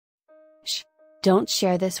Don't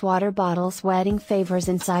share this water bottle's wedding favors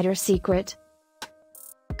insider secret.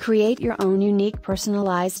 Create your own unique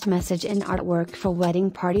personalized message and artwork for wedding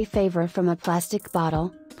party favor from a plastic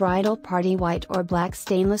bottle, bridal party white or black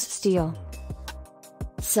stainless steel.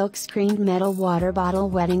 Silkscreened metal water bottle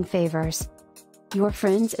wedding favors. Your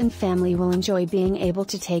friends and family will enjoy being able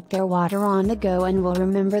to take their water on the go and will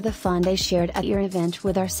remember the fun they shared at your event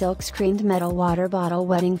with our Silkscreened metal water bottle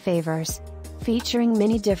wedding favors. Featuring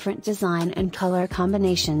many different design and color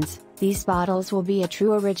combinations, these bottles will be a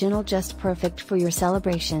true original, just perfect for your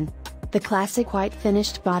celebration. The classic white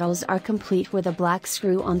finished bottles are complete with a black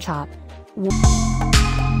screw on top.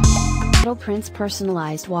 Little Prince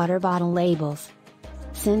personalized water bottle labels.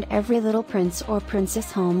 Send every little prince or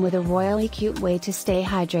princess home with a royally cute way to stay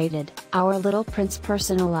hydrated. Our Little Prince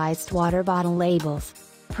personalized water bottle labels.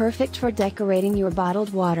 Perfect for decorating your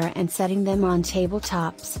bottled water and setting them on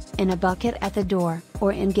tabletops, in a bucket at the door,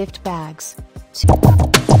 or in gift bags.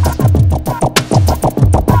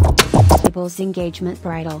 Labels engagement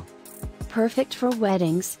bridal. Perfect for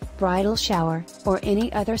weddings, bridal shower, or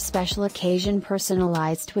any other special occasion,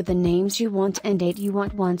 personalized with the names you want and date you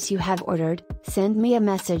want. Once you have ordered, send me a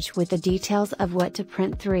message with the details of what to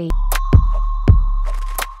print. 3.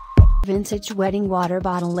 Vintage wedding water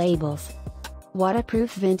bottle labels.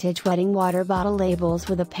 Waterproof vintage wedding water bottle labels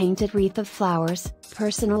with a painted wreath of flowers,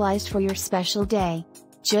 personalized for your special day.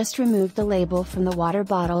 Just remove the label from the water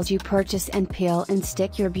bottles you purchase and peel and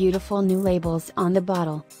stick your beautiful new labels on the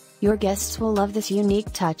bottle. Your guests will love this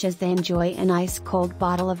unique touch as they enjoy an ice-cold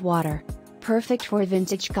bottle of water. Perfect for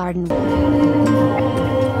vintage garden.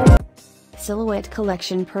 Silhouette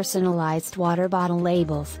collection personalized water bottle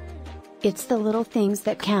labels. It's the little things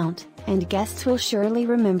that count, and guests will surely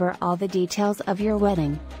remember all the details of your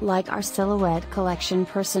wedding, like our Silhouette collection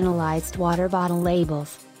personalized water bottle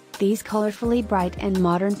labels. These colorfully bright and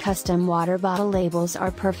modern custom water bottle labels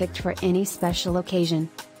are perfect for any special occasion.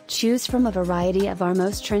 Choose from a variety of our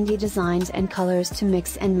most trendy designs and colors to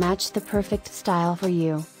mix and match the perfect style for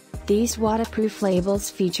you. These waterproof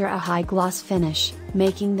labels feature a high gloss finish,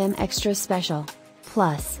 making them extra special.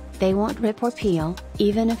 Plus, they won't rip or peel,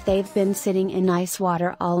 even if they've been sitting in ice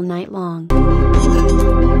water all night long.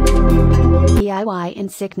 DIY in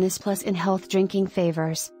sickness plus in health drinking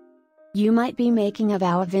favors. You might be making a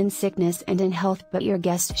vow of in sickness and in health, but your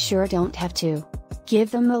guests sure don't have to.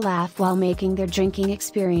 Give them a laugh while making their drinking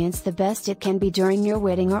experience the best it can be during your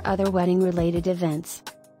wedding or other wedding related events.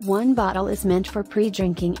 One bottle is meant for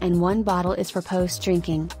pre-drinking and one bottle is for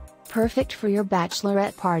post-drinking. Perfect for your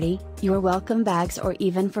bachelorette party, your welcome bags, or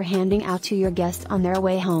even for handing out to your guests on their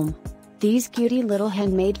way home. These cutie little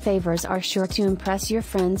handmade favors are sure to impress your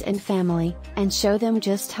friends and family, and show them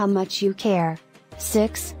just how much you care.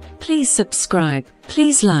 6. Please subscribe,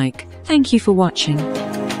 please like. Thank you for watching.